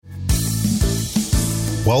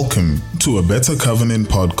Welcome to A Better Covenant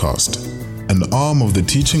podcast, an arm of the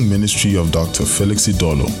teaching ministry of Dr. Felix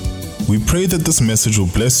Idolo. We pray that this message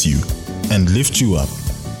will bless you and lift you up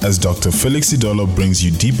as Dr. Felix Idolo brings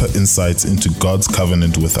you deeper insights into God's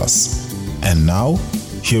covenant with us. And now,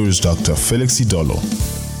 here is Dr. Felix Idolo.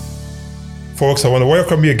 Folks, I want to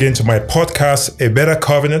welcome you again to my podcast, A Better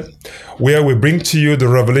Covenant, where we bring to you the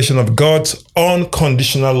revelation of God's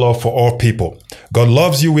unconditional love for all people. God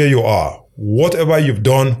loves you where you are. Whatever you've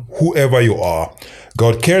done, whoever you are,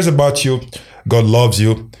 God cares about you, God loves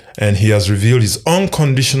you, and He has revealed His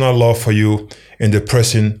unconditional love for you in the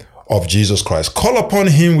person of Jesus Christ. Call upon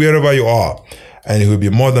Him wherever you are, and He will be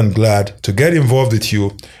more than glad to get involved with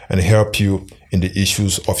you and help you in the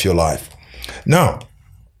issues of your life. Now,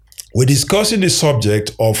 we're discussing the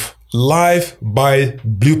subject of life by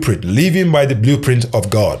blueprint, living by the blueprint of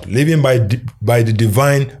God, living by the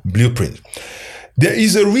divine blueprint. There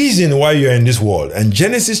is a reason why you're in this world, and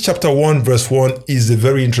Genesis chapter 1 verse 1 is the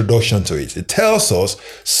very introduction to it. It tells us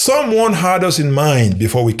someone had us in mind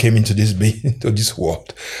before we came into this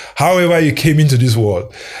world. However you came into this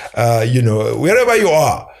world, wherever you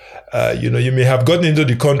are, you may have gotten into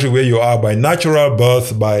the country where you are by natural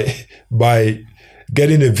birth, by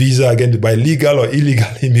getting a visa, again, by legal or illegal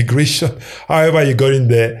immigration, however you got in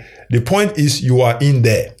there. The point is you are in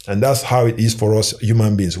there, and that's how it is for us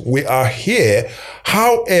human beings. We are here,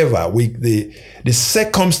 however, the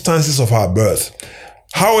circumstances of our birth,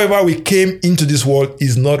 however we came into this world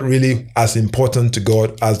is not really as important to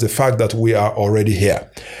God as the fact that we are already here.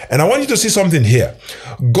 And I want you to see something here.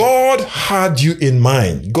 God had you in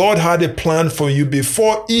mind. God had a plan for you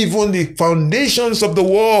before even the foundations of the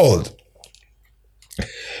world.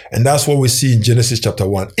 And that's what we see in Genesis chapter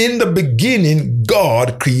 1. In the beginning,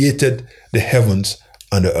 God created the heavens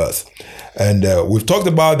and the earth. And we've talked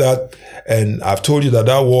about that. And I've told you that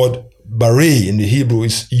word barei in the Hebrew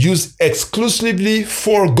is used exclusively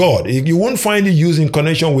for God. You won't find it used in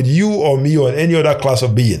connection with you or me or any other class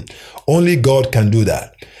of being. Only God can do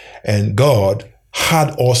that. And God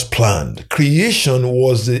had us planned. Creation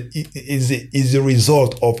is the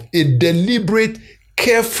result of a deliberate,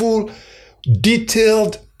 careful,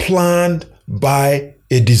 detailed, planned by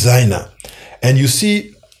a designer. And you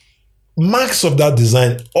see marks of that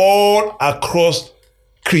design all across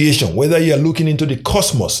creation, whether you are looking into the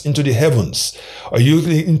cosmos, into the heavens, or you're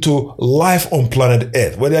looking into life on planet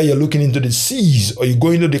Earth, whether you're looking into the seas or you go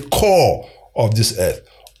into the core of this earth,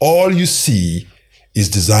 all you see is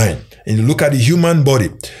design. And you look at the human body,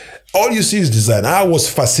 all you see is design. I was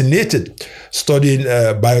fascinated studying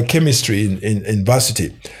biochemistry in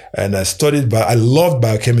varsity, and I loved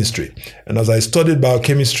biochemistry. And as I studied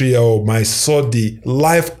biochemistry, I saw the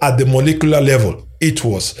life at the molecular level. It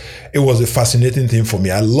was a fascinating thing for me.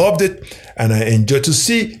 I loved it, and I enjoyed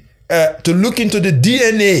to look into the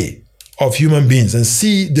DNA of human beings and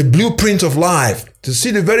see the blueprint of life, to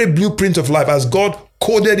see the very blueprint of life as God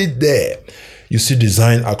coded it there. You see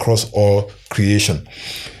design across all creation.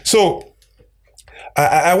 So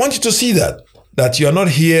I want you to see that you are not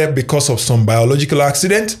here because of some biological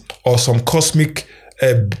accident or some cosmic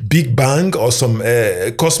big bang or some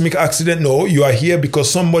cosmic accident. No, you are here because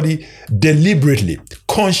somebody deliberately,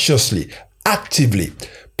 consciously, actively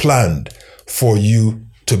planned for you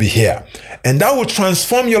to be here. And that will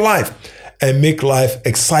transform your life and make life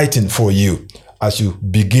exciting for you as you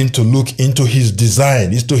begin to look into His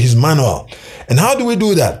design, into His manual. And how do we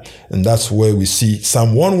do that? And that's where we see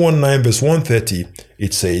Psalm 119 verse 130.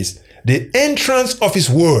 It says, the entrance of His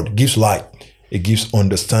word gives light. It gives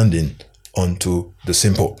understanding unto the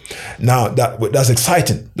simple. Now that's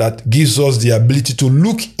exciting. That gives us the ability to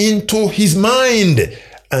look into His mind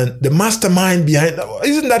and the mastermind behind.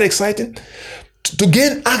 Isn't that exciting? To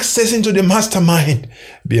gain access into the mastermind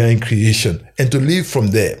behind creation and to live from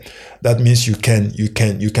there. That means you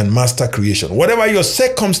can master creation. Whatever your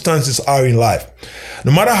circumstances are in life,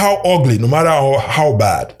 no matter how ugly, no matter how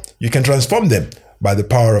bad, you can transform them by the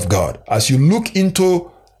power of God. As you look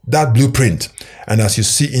into that blueprint and as you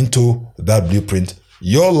see into that blueprint,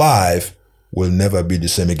 your life will never be the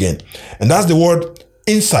same again. And that's the word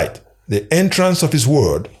insight. The entrance of His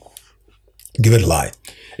word giveth light.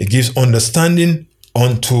 It gives understanding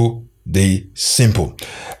unto the simple.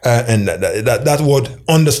 And that word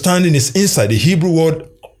understanding is insight. The Hebrew word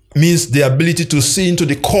means the ability to see into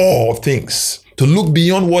the core of things, to look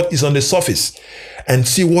beyond what is on the surface and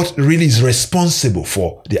see what really is responsible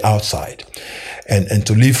for the outside and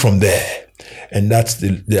to live from there. And that's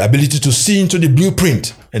the ability to see into the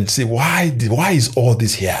blueprint and say, why is all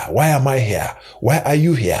this here? Why am I here? Why are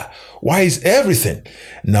you here? Why is everything?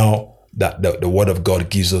 Now, that the Word of God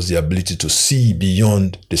gives us the ability to see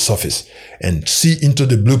beyond the surface and see into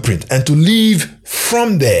the blueprint and to live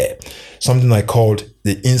from there. Something I called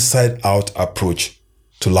the inside-out approach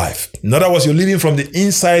to life. In other words, you're living from the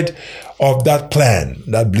inside of that plan,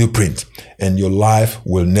 that blueprint, and your life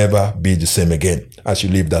will never be the same again as you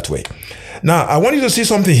live that way. Now, I want you to see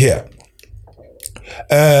something here.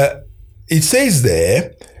 It says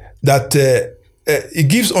there that it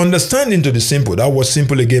gives understanding to the simple. That word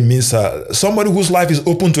simple again means somebody whose life is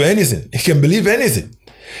open to anything. He can believe anything.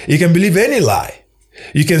 He can believe any lie.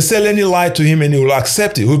 You can sell any lie to him and he will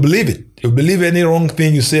accept it. He'll believe it. He'll believe any wrong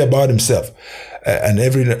thing you say about himself and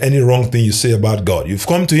any wrong thing you say about God. You've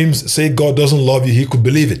come to him, say God doesn't love you, he could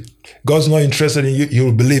believe it. God's not interested in you, he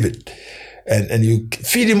will believe it. And you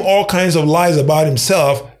feed him all kinds of lies about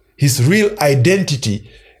himself, his real identity,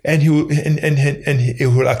 and he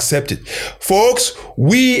will accept it. Folks,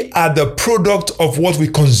 we are the product of what we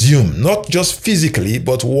consume, not just physically,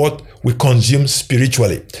 but what we consume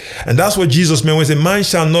spiritually. And that's what Jesus meant when he said, man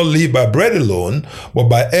shall not live by bread alone, but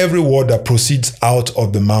by every word that proceeds out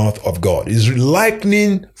of the mouth of God. He's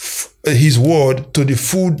likening his word to the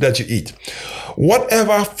food that you eat.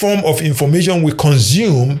 Whatever form of information we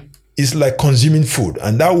consume is like consuming food,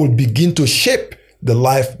 and that will begin to shape the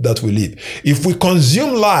life that we live. If we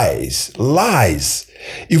consume lies,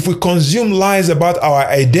 if we consume lies about our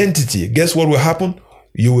identity, guess what will happen?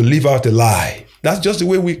 You will live out a lie. That's just the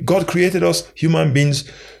way God created us human beings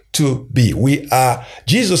to be. We are,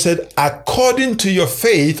 Jesus said, according to your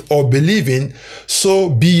faith or believing, so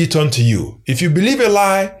be it unto you. If you believe a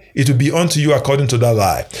lie, it will be unto you according to that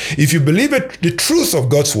lie. If you believe the truth of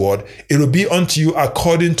God's word, it will be unto you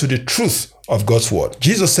according to the truth of God's word.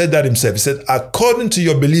 Jesus said that himself. He said, according to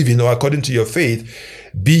your believing or according to your faith,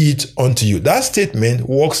 be it unto you. That statement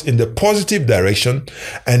works in the positive direction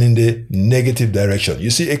and in the negative direction. You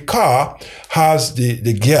see, a car has the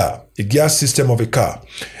gear system of a car.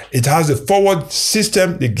 It has the forward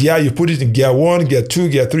system, the gear, you put it in gear 1, gear 2,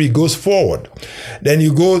 gear 3, it goes forward. Then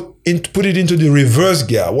you go in, put it into the reverse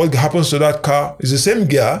gear. What happens to that car is the same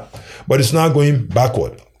gear, but it's now going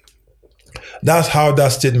backward. That's how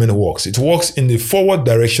that statement works. It works in the forward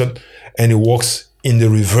direction and it works in the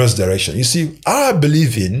reverse direction. You see, our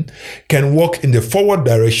believing can work in the forward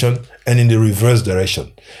direction and in the reverse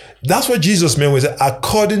direction. That's what Jesus meant when he said,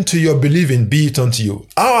 according to your believing, be it unto you.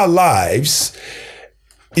 Our lives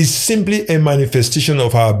is simply a manifestation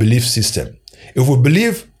of our belief system. If we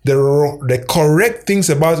believe the correct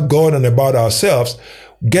things about God and about ourselves,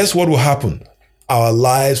 guess what will happen? Our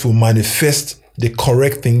lives will manifest the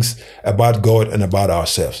correct things about God and about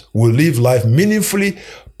ourselves. We'll live life meaningfully,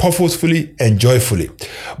 purposefully, and joyfully.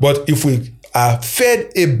 But if we are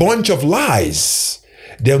fed a bunch of lies,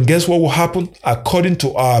 then guess what will happen? According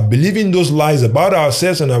to our believing those lies about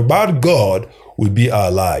ourselves and about God will be our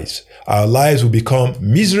lives. Our lives will become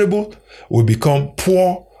miserable, will become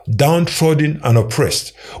poor, downtrodden, and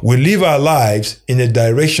oppressed. We live our lives in a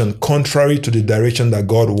direction contrary to the direction that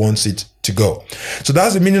God wants it to go. So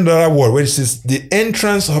that's the meaning of that word, where it says the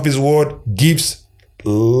entrance of his word gives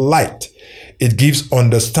light. It gives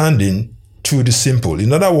understanding to the simple.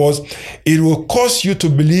 In other words, it will cause you to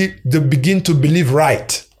begin to believe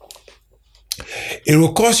right. It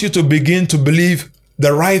will cause you to begin to believe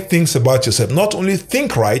the right things about yourself. Not only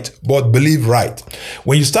think right, but believe right.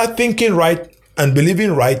 When you start thinking right and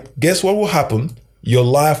believing right, guess what will happen? Your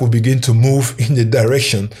life will begin to move in the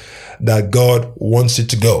direction that God wants it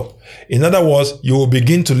to go. In other words, you will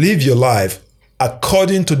begin to live your life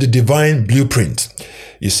according to the divine blueprint.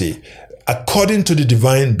 You see, according to the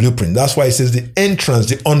divine blueprint. That's why it says the entrance,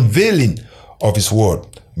 the unveiling of his word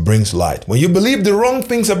brings light. When you believe the wrong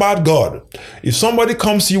things about God, if somebody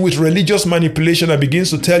comes to you with religious manipulation and begins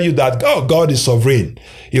to tell you that, oh, God is sovereign,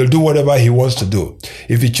 he'll do whatever he wants to do.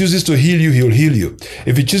 If he chooses to heal you, he'll heal you.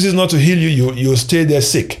 If he chooses not to heal you, you'll stay there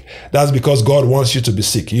sick. That's because God wants you to be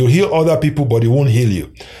sick. He'll heal other people, but he won't heal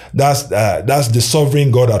you. That's the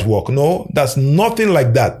sovereign God at work. No, that's nothing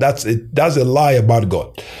like that. That's a lie about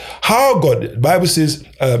God. How God, the Bible says,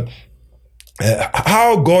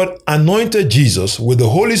 how God anointed Jesus with the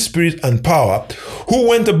Holy Spirit and power, who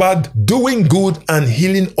went about doing good and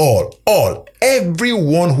healing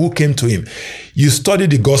everyone who came to him. You study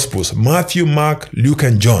the Gospels, Matthew, Mark, Luke,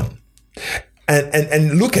 and John,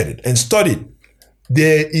 and look at it and study it.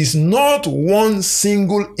 There is not one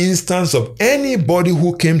single instance of anybody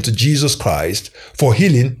who came to Jesus Christ for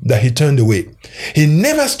healing that he turned away. He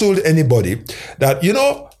never told anybody that,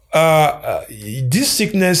 this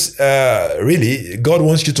sickness, really, God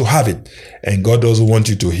wants you to have it, and God doesn't want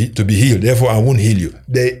you to be healed. Therefore, I won't heal you.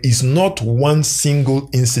 There is not one single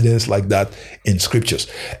incident like that in scriptures.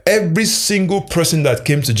 Every single person that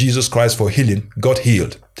came to Jesus Christ for healing got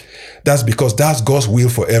healed. That's because that's God's will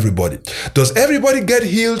for everybody. Does everybody get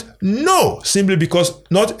healed? No, simply because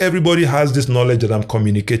not everybody has this knowledge that I'm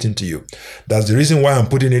communicating to you. That's the reason why I'm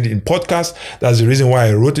putting it in podcasts. That's the reason why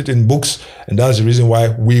I wrote it in books. And that's the reason why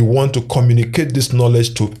we want to communicate this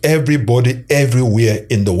knowledge to everybody everywhere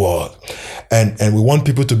in the world. And we want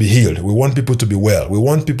people to be healed. We want people to be well. We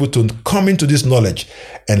want people to come into this knowledge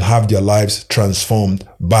and have their lives transformed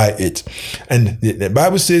by it. And the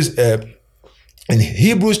Bible says, in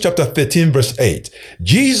Hebrews chapter 13, verse 8,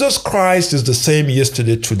 Jesus Christ is the same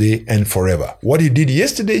yesterday, today, and forever. What he did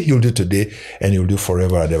yesterday, he'll do today, and he'll do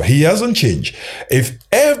forever and ever. He hasn't changed. If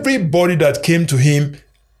everybody that came to him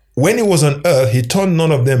when he was on earth, he turned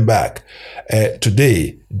none of them back.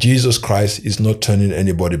 Today, Jesus Christ is not turning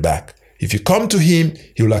anybody back. If you come to him,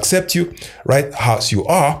 he will accept you right as you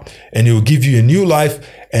are, and he will give you a new life.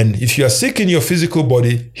 And if you are sick in your physical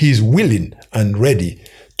body, he is willing and ready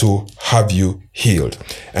to have you healed.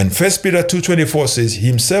 And 1 Peter 2:24 says, he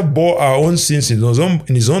himself bore our own sins in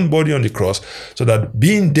his own body on the cross, so that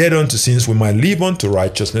being dead unto sins, we might live unto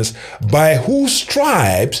righteousness, by whose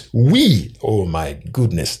stripes we, oh my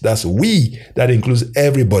goodness, that's we, that includes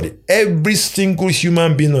everybody. Every single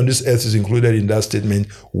human being on this earth is included in that statement,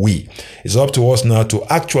 we. It's up to us now to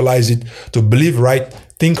actualize it, to believe right,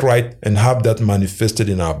 think right, and have that manifested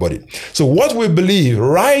in our body. So what we believe,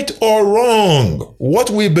 right or wrong,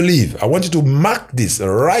 what we believe, I want you to mark this,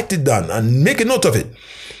 write it down, and make a note of it.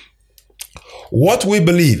 What we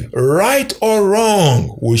believe, right or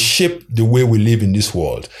wrong, will shape the way we live in this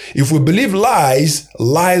world. If we believe lies,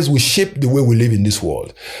 lies will shape the way we live in this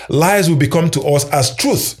world. Lies will become to us as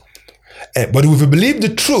truth. But if we believe the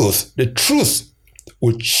truth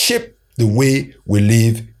will shape the way we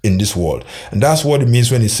live in this world. And that's what it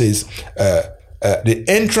means when it says the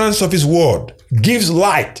entrance of his word gives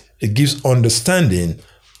light, it gives understanding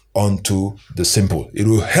unto the simple. It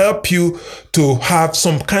will help you to have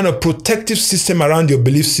some kind of protective system around your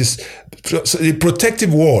belief system, a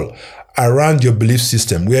protective wall around your belief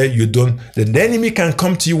system, where you don't, the enemy can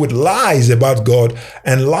come to you with lies about God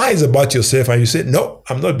and lies about yourself, and you say, no,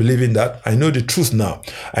 I'm not believing that. I know the truth now.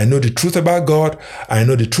 I know the truth about God. I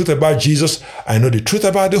know the truth about Jesus. I know the truth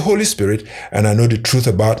about the Holy Spirit, and I know the truth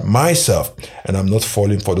about myself, and I'm not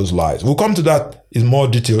falling for those lies. We'll come to that in more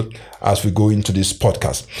detail as we go into this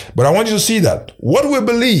podcast. But I want you to see that what we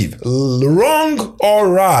believe, wrong or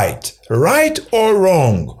right or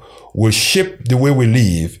wrong, will shape the way we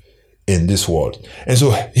live in this world. And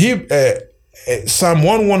so Psalm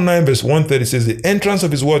 119 verse 130 says, the entrance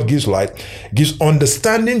of his word gives light, gives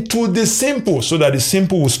understanding to the simple, so that the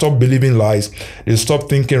simple will stop believing lies, they'll stop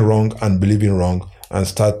thinking wrong and believing wrong, and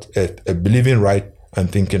start believing right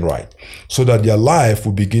and thinking right, so that their life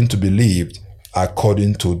will begin to be lived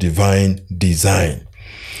according to divine design.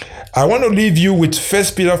 I want to leave you with 1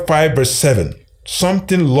 Peter 5 verse 7,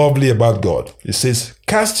 something lovely about God. It says,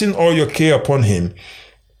 casting all your care upon him,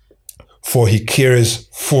 for he cares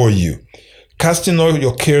for you. Casting all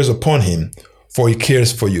your cares upon him, for he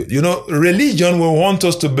cares for you. You know, religion will want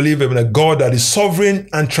us to believe in a God that is sovereign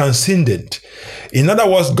and transcendent. In other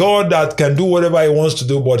words, God that can do whatever he wants to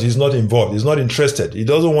do, but he's not involved. He's not interested. He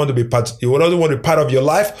doesn't want to be part. He doesn't want to be part of your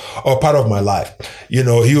life or part of my life. You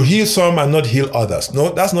know, he'll heal some and not heal others.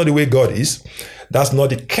 No, that's not the way God is. That's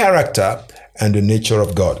not the character and the nature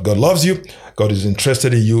of God. God loves you. God is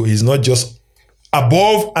interested in you. He's not just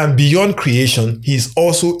above and beyond creation, he's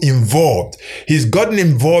also involved. He's gotten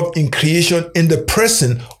involved in creation in the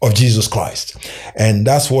person of Jesus Christ. And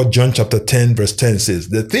that's what John chapter 10 verse 10 says.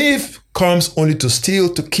 The thief comes only to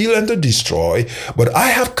steal, to kill, and to destroy. But I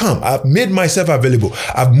have come. I've made myself available.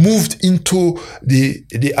 I've moved into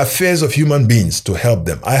the affairs of human beings to help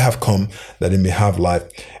them. I have come that they may have life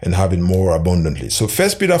and have it more abundantly. So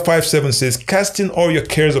 1 Peter 5:7 says, casting all your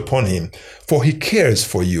cares upon him, for he cares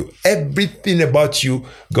for you. Everything about you,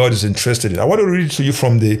 God is interested in. I want to read it to you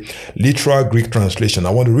from the literal Greek translation. I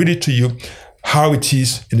want to read it to you how it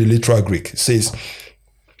is in the literal Greek. It says,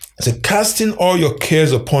 casting all your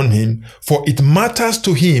cares upon him, for it matters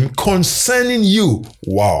to him concerning you.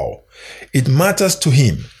 Wow. It matters to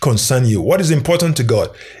him concerning you. What is important to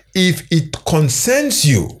God? If it concerns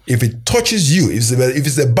you, if it touches you, if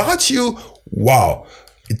it's about you, wow,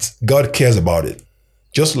 God cares about it.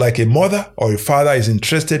 Just like a mother or a father is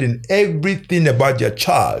interested in everything about their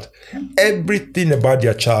child. Everything about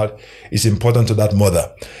their child is important to that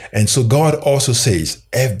mother. And so God also says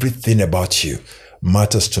everything about you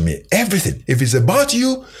matters to me. Everything. If it's about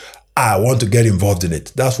you, I want to get involved in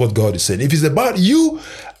it. That's what God is saying. If it's about you,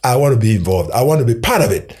 I want to be involved. I want to be part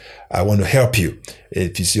of it. I want to help you.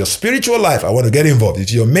 If it's your spiritual life, I want to get involved. If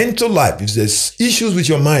it's your mental life, if there's issues with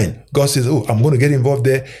your mind, God says, oh, I'm going to get involved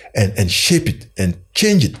there and shape it and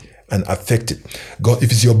change it and affect it. God,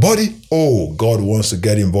 if it's your body, oh, God wants to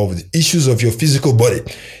get involved with the issues of your physical body.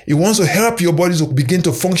 He wants to help your body to begin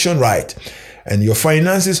to function right. And your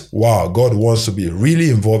finances, wow, God wants to be really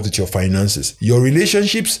involved with your finances. Your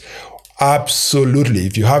relationships, absolutely.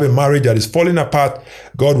 If you have a marriage that is falling apart,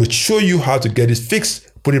 God will show you how to get it fixed,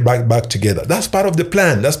 put it back together. That's part of the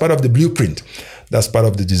plan. That's part of the blueprint. That's part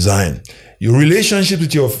of the design. Your relationship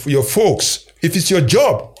with your folks. If it's your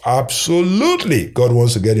job, absolutely, God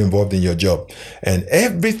wants to get involved in your job. And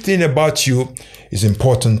everything about you is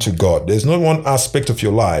important to God. There's not one aspect of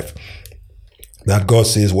your life that God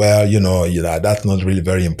says, well, that's not really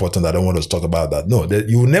very important. I don't want to talk about that. No,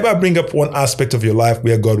 you will never bring up one aspect of your life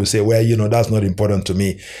where God will say, well, that's not important to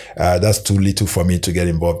me. That's too little for me to get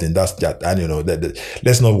involved in. That's that. And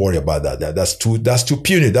let's not worry about that. That's too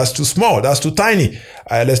puny. That's too small. That's too tiny.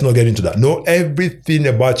 Let's not get into that. No, everything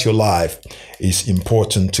about your life is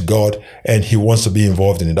important to God, and He wants to be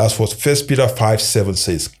involved in it. That's what 1 Peter 5:7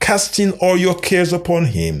 says. Casting all your cares upon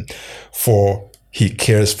Him, for He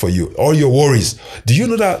cares for you. All your worries. Do you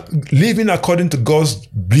know that living according to God's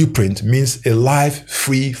blueprint means a life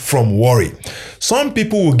free from worry? Some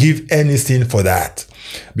people will give anything for that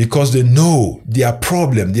because they know their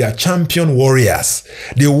problem. They are champion warriors.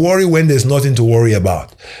 They worry when there's nothing to worry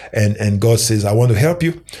about. And God says, I want to help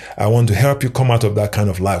you. I want to help you come out of that kind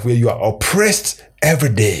of life where you are oppressed every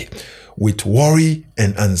day with worry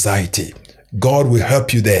and anxiety. God will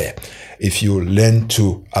help you there if you learn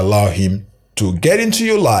to allow Him to get into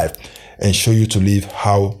your life and show you to live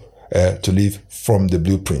to live from the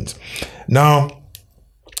blueprint. Now,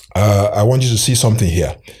 I want you to see something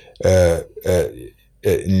here.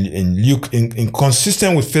 In Luke, in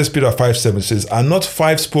consistent with 1 Peter 5:7 says, "Are not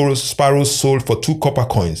 5 sparrows sold for 2 copper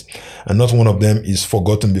coins, and not one of them is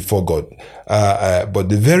forgotten before God? But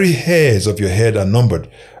the very hairs of your head are numbered,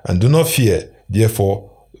 and do not fear. Therefore,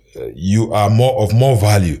 you are of more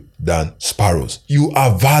value than sparrows." You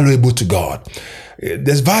are valuable to God.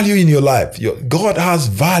 There's value in your life. God has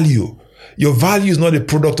value. Your value is not a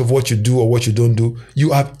product of what you do or what you don't do.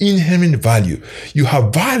 You have inherent value. You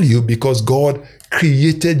have value because God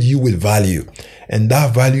created you with value, and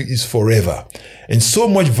that value is forever. And so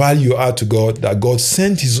much value you are to God that God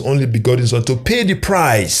sent His only begotten Son to pay the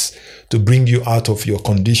price to bring you out of your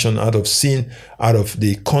condition, out of sin, out of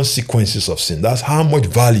the consequences of sin. That's how much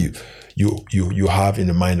value you have in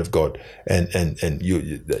the mind of God. And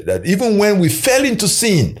that even when we fell into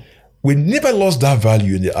sin, we never lost that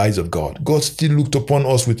value in the eyes of God. God still looked upon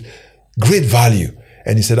us with great value.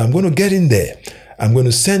 And He said, I'm going to get in there. I'm going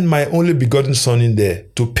to send my only begotten Son in there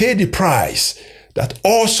to pay the price, that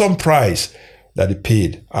awesome price that He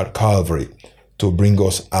paid at Calvary to bring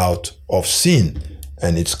us out of sin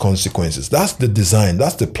and its consequences. That's the design.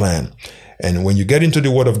 That's the plan. And when you get into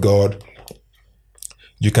the Word of God,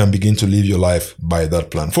 you can begin to live your life by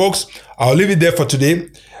that plan. Folks, I'll leave it there for today.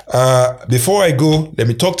 Before I go, let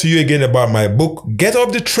me talk to you again about my book, Get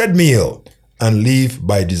Off the Treadmill and Live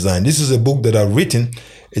by Design. This is a book that I've written.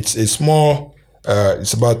 It's a small,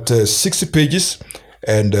 it's about 60 pages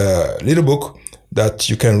and a little book that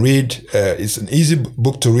you can read. It's an easy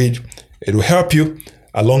book to read. It will help you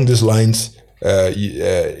along these lines. Get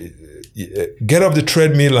off the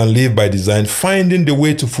treadmill and live by design, finding the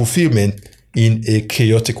way to fulfillment in a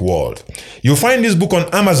chaotic world. You'll find this book on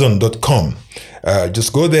Amazon.com.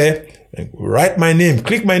 Just go there and write my name,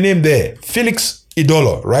 click my name there, Felix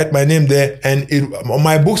Idolo, write my name there, and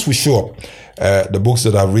my books will show up, the books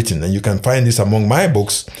that I've written, and you can find this among my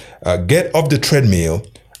books, Get Off the Treadmill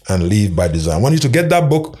and Live by Design. I want you to get that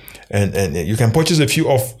book, and you can purchase a few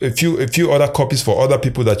other copies for other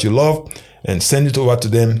people that you love and send it over to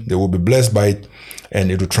them. They will be blessed by it,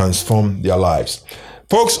 and it will transform their lives.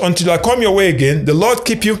 Folks, until I come your way again, the Lord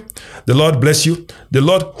keep you, the Lord bless you, the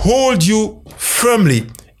Lord hold you firmly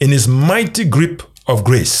in His mighty grip of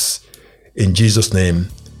grace. In Jesus' name,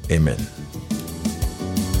 amen.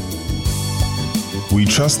 We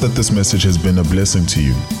trust that this message has been a blessing to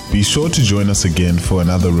you. Be sure to join us again for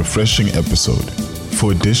another refreshing episode.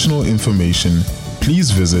 For additional information,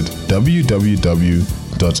 please visit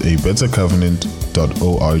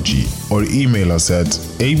www.abettercovenant.org or email us at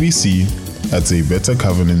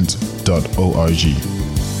abc@abettercovenant.org.